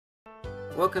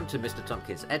Welcome to Mr.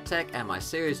 Tompkins Ed Tech and my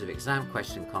series of exam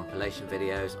question compilation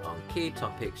videos on key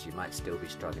topics you might still be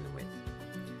struggling with.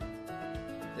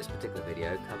 This particular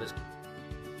video covers...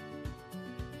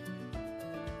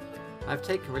 I've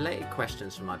taken related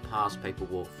questions from my past paper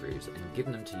walkthroughs and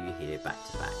given them to you here back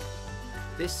to back.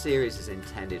 This series is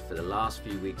intended for the last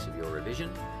few weeks of your revision,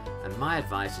 and my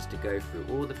advice is to go through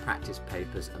all the practice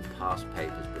papers and past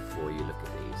papers before you look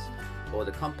at these, or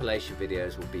the compilation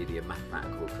videos will be the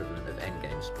mathematical equivalent of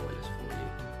endgame spoilers for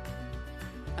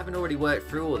you. Having already worked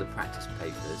through all the practice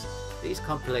papers, these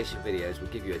compilation videos will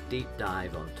give you a deep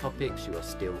dive on topics you are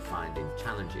still finding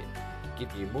challenging,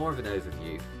 give you more of an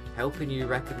overview, helping you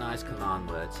recognise command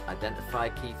words, identify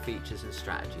key features and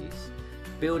strategies,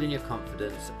 building your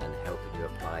confidence and helping you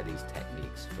apply these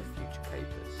techniques for future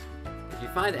papers. If you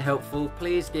find it helpful,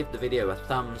 please give the video a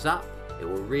thumbs up, it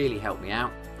will really help me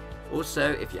out.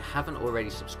 Also, if you haven't already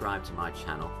subscribed to my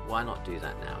channel, why not do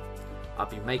that now? I'll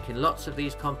be making lots of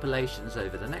these compilations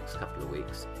over the next couple of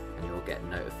weeks and you'll get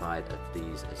notified of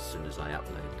these as soon as I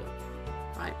upload them.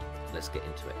 Right, let's get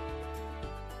into it.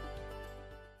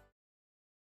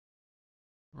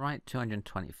 Write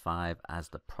 225 as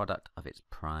the product of its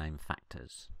prime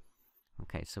factors.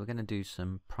 Okay, so we're going to do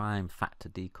some prime factor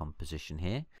decomposition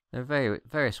here. There are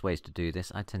various ways to do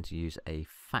this. I tend to use a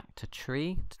factor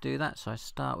tree to do that. So I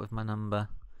start with my number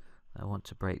that I want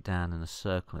to break down in a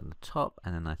circle in the top,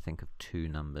 and then I think of two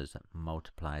numbers that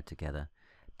multiply together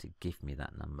to give me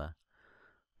that number.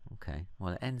 Okay,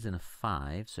 well, it ends in a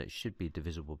 5, so it should be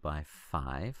divisible by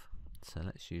 5. So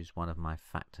let's use one of my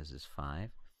factors as 5.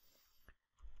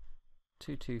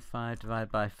 225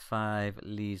 divided by 5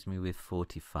 leaves me with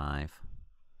 45.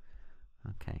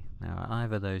 Okay, now are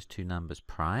either of those two numbers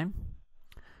prime?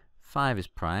 5 is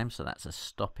prime, so that's a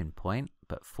stopping point,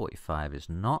 but 45 is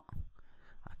not.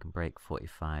 I can break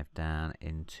 45 down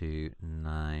into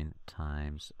 9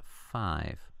 times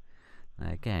 5.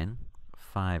 Now again,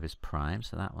 5 is prime,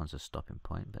 so that one's a stopping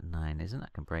point, but 9 isn't. I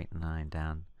can break 9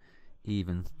 down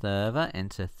even further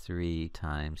into 3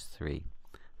 times 3.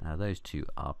 Now those two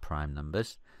are prime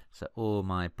numbers, so all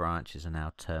my branches are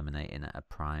now terminating at a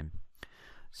prime.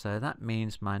 So that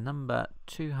means my number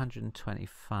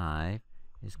 225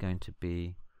 is going to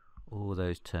be all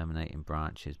those terminating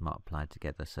branches multiplied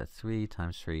together. So 3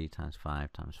 times 3 times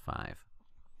 5 times 5.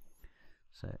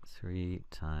 So 3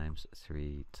 times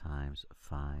 3 times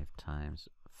 5 times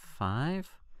 5,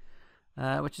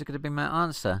 which is going to be my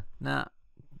answer. Now,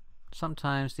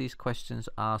 sometimes these questions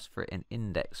ask for it in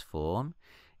index form,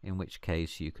 in which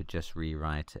case you could just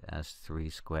rewrite it as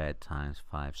 3 squared times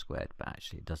 5 squared, but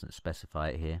actually it doesn't specify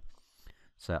it here,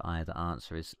 so either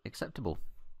answer is acceptable.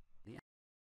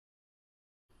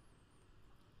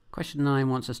 Question 9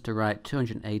 wants us to write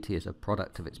 280 as a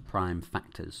product of its prime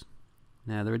factors.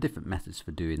 Now there are different methods for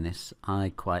doing this.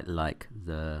 I quite like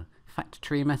the factor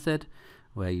tree method,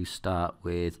 where you start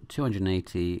with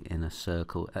 280 in a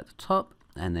circle at the top,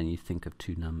 and then you think of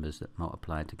two numbers that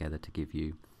multiply together to give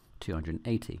you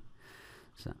 280.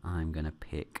 So I'm going to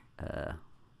pick,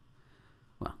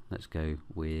 well, let's go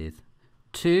with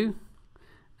 2,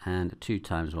 and 2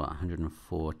 times what?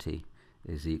 140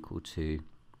 is equal to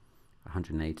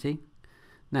 180.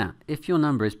 Now, if your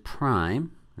number is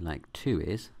prime, like 2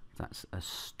 is, that's a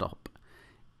stop.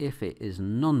 If it is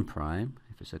non-prime,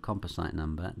 if it's a composite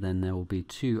number, then there will be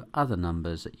two other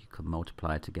numbers that you can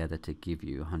multiply together to give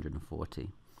you 140.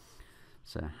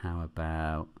 So how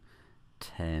about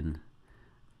 10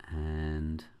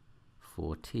 and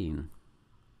 14?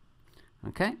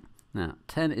 Okay, now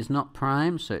 10 is not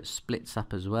prime, so it splits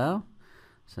up as well.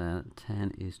 So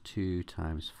 10 is 2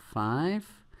 times 5,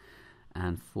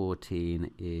 and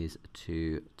 14 is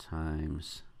 2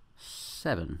 times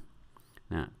 7.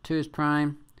 Now 2 is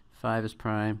prime, 5 is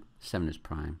prime, 7 is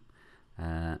prime.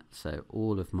 So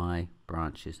all of my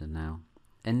branches are now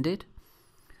ended.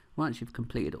 Once you've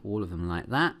completed all of them like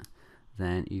that,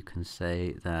 then you can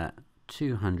say that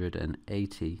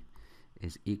 280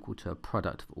 is equal to a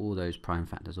product of all those prime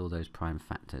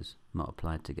factors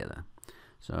multiplied together.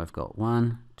 So I've got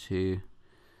 1, 2,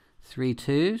 3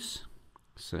 2's.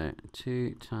 So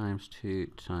 2 times 2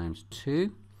 times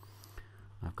 2.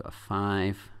 I've got a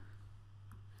 5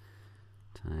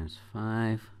 times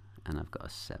 5, and I've got a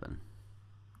 7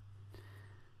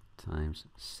 times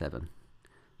 7.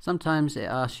 Sometimes it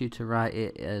asks you to write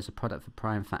it as a product for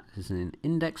prime factors in an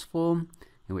index form,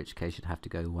 in which case you'd have to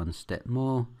go one step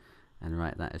more and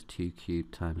write that as 2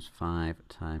 cubed times 5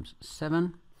 times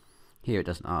 7. Here it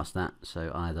doesn't ask that,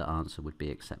 so either answer would be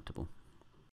acceptable.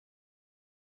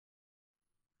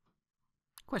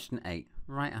 Question 8.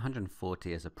 Write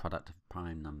 140 as a product of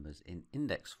prime numbers in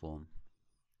index form.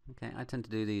 Okay, I tend to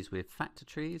do these with factor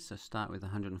trees, so start with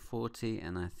 140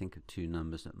 and I think of two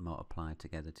numbers that multiply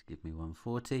together to give me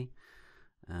 140.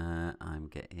 I'm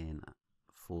getting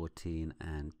 14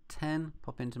 and 10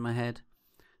 pop into my head.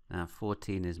 Now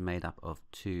 14 is made up of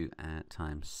 2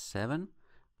 times 7,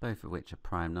 both of which are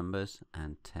prime numbers,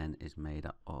 and 10 is made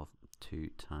up of 2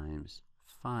 times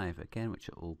 5 again, which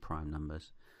are all prime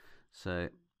numbers. So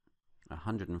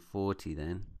 140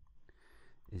 then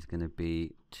is going to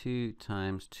be 2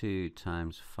 times 2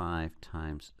 times 5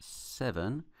 times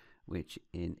 7, which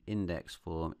in index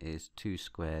form is 2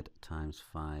 squared times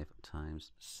 5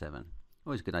 times 7.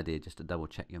 Always a good idea just to double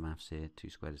check your maths here. 2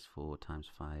 squared is 4 times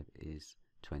 5 is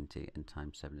 20 and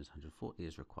times 7 is 140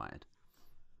 is required.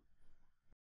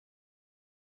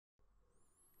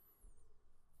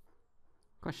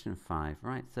 Question 5.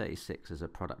 Write 36 as a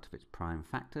product of its prime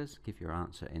factors. Give your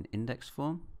answer in index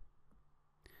form.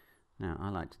 Now I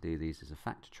like to do these as a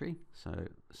factor tree, so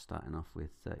starting off with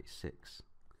 36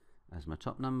 as my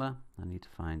top number, I need to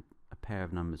find a pair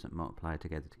of numbers that multiply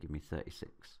together to give me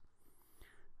 36.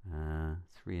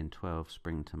 3 and 12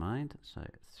 spring to mind, so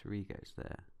 3 goes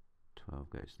there, 12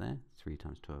 goes there. 3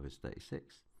 times 12 is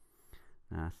 36.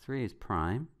 Now 3 is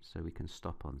prime, so we can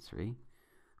stop on 3,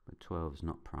 but 12 is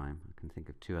not prime. I can think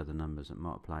of two other numbers that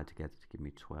multiply together to give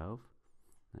me 12.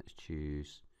 Let's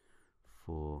choose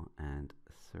 4 and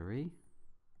 3.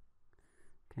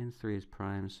 Again, 3 is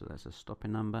prime, so that's a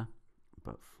stopping number,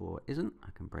 but 4 isn't.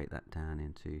 I can break that down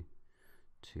into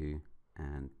 2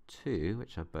 and 2,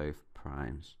 which are both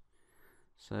primes.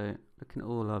 So looking at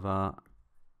all of our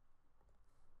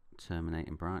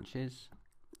terminating branches,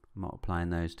 multiplying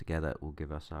those together will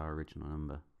give us our original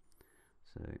number.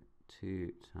 So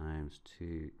 2 times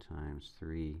 2 times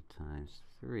 3 times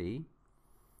 3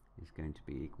 is going to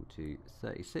be equal to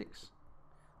 36.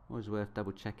 Always worth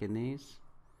double checking these.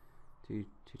 2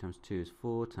 times 2 is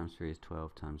 4, times 3 is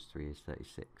 12, times 3 is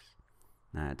 36.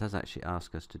 Now it does actually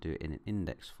ask us to do it in an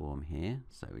index form here,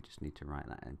 so we just need to write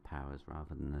that in powers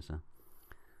rather than as a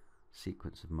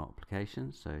sequence of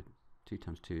multiplication. So 2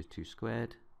 times 2 is 2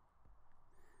 squared,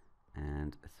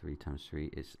 and 3 times 3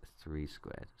 is 3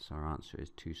 squared. So our answer is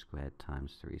 2 squared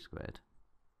times 3 squared.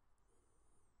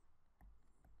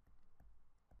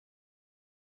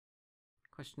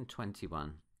 Question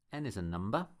 21. N is a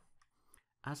number.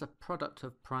 As a product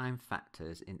of prime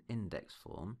factors in index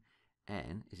form,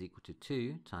 n is equal to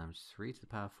 2 times 3 to the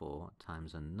power 4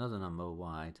 times another number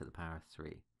y to the power of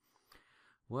 3.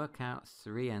 Work out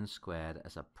 3n squared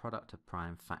as a product of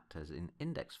prime factors in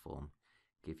index form.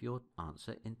 Give your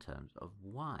answer in terms of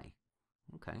y.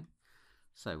 Okay,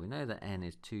 so we know that n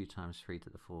is 2 times 3 to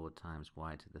the 4 times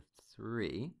y to the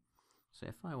 3. So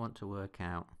if I want to work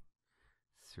out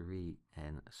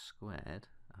 3n squared,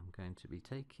 I'm going to be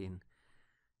taking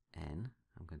n,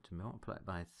 I'm going to multiply it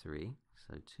by 3,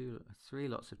 so 3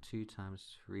 lots of 2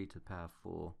 times 3 to the power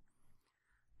 4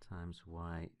 times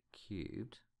y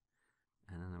cubed,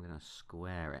 and then I'm going to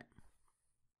square it.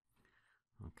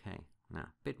 Okay, now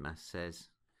BidMath says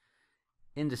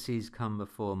indices come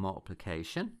before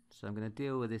multiplication, so I'm going to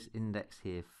deal with this index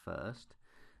here first.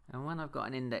 And when I've got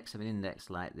an index of an index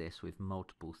like this with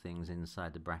multiple things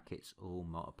inside the brackets all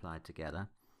multiplied together,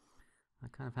 I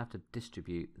kind of have to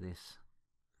distribute this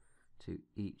to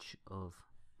each of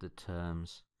the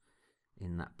terms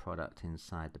in that product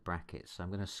inside the brackets. So I'm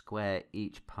going to square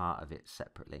each part of it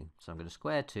separately. So I'm going to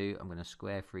square 2, I'm going to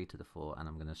square 3 to the 4, and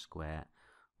I'm going to square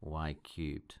y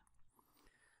cubed.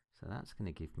 So that's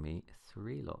going to give me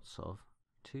 3 lots of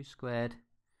 2 squared,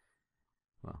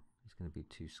 well, it's going to be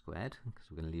 2 squared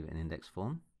because we're going to leave it in index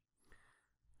form,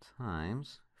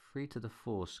 times 3 to the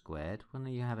 4 squared. When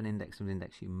you have an index of an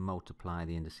index, you multiply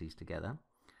the indices together.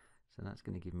 So that's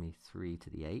going to give me 3 to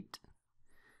the 8,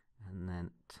 and then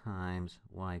times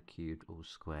y cubed all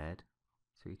squared.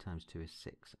 3 times 2 is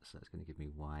 6, so that's going to give me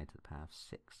y to the power of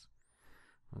 6.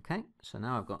 Okay, so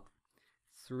now I've got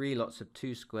 3 lots of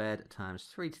 2 squared times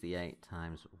 3 to the 8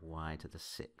 times y to the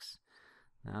 6.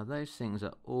 Now those things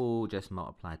are all just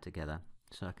multiplied together,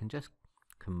 so I can just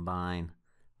combine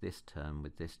this term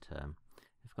with this term.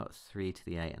 If I've got 3 to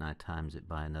the 8 and I times it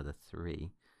by another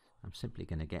 3, I'm simply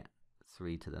going to get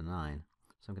 3 to the 9.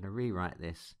 So I'm going to rewrite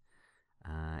this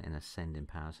in ascending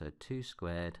power. So 2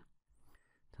 squared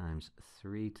times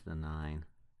 3 to the 9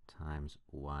 times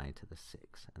y to the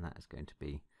 6. And that is going to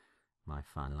be my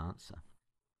final answer.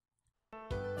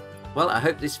 Well, I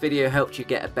hope this video helped you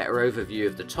get a better overview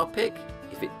of the topic.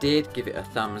 If it did, give it a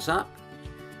thumbs up.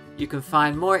 You can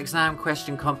find more exam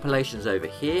question compilations over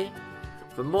here.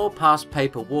 For more past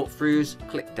paper walkthroughs,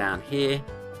 click down here.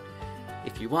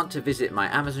 If you want to visit my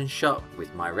Amazon shop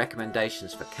with my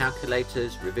recommendations for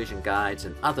calculators, revision guides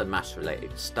and other maths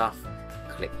related stuff,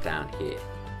 click down here.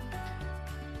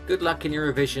 Good luck in your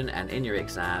revision and in your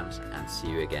exams, and see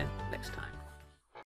you again next time.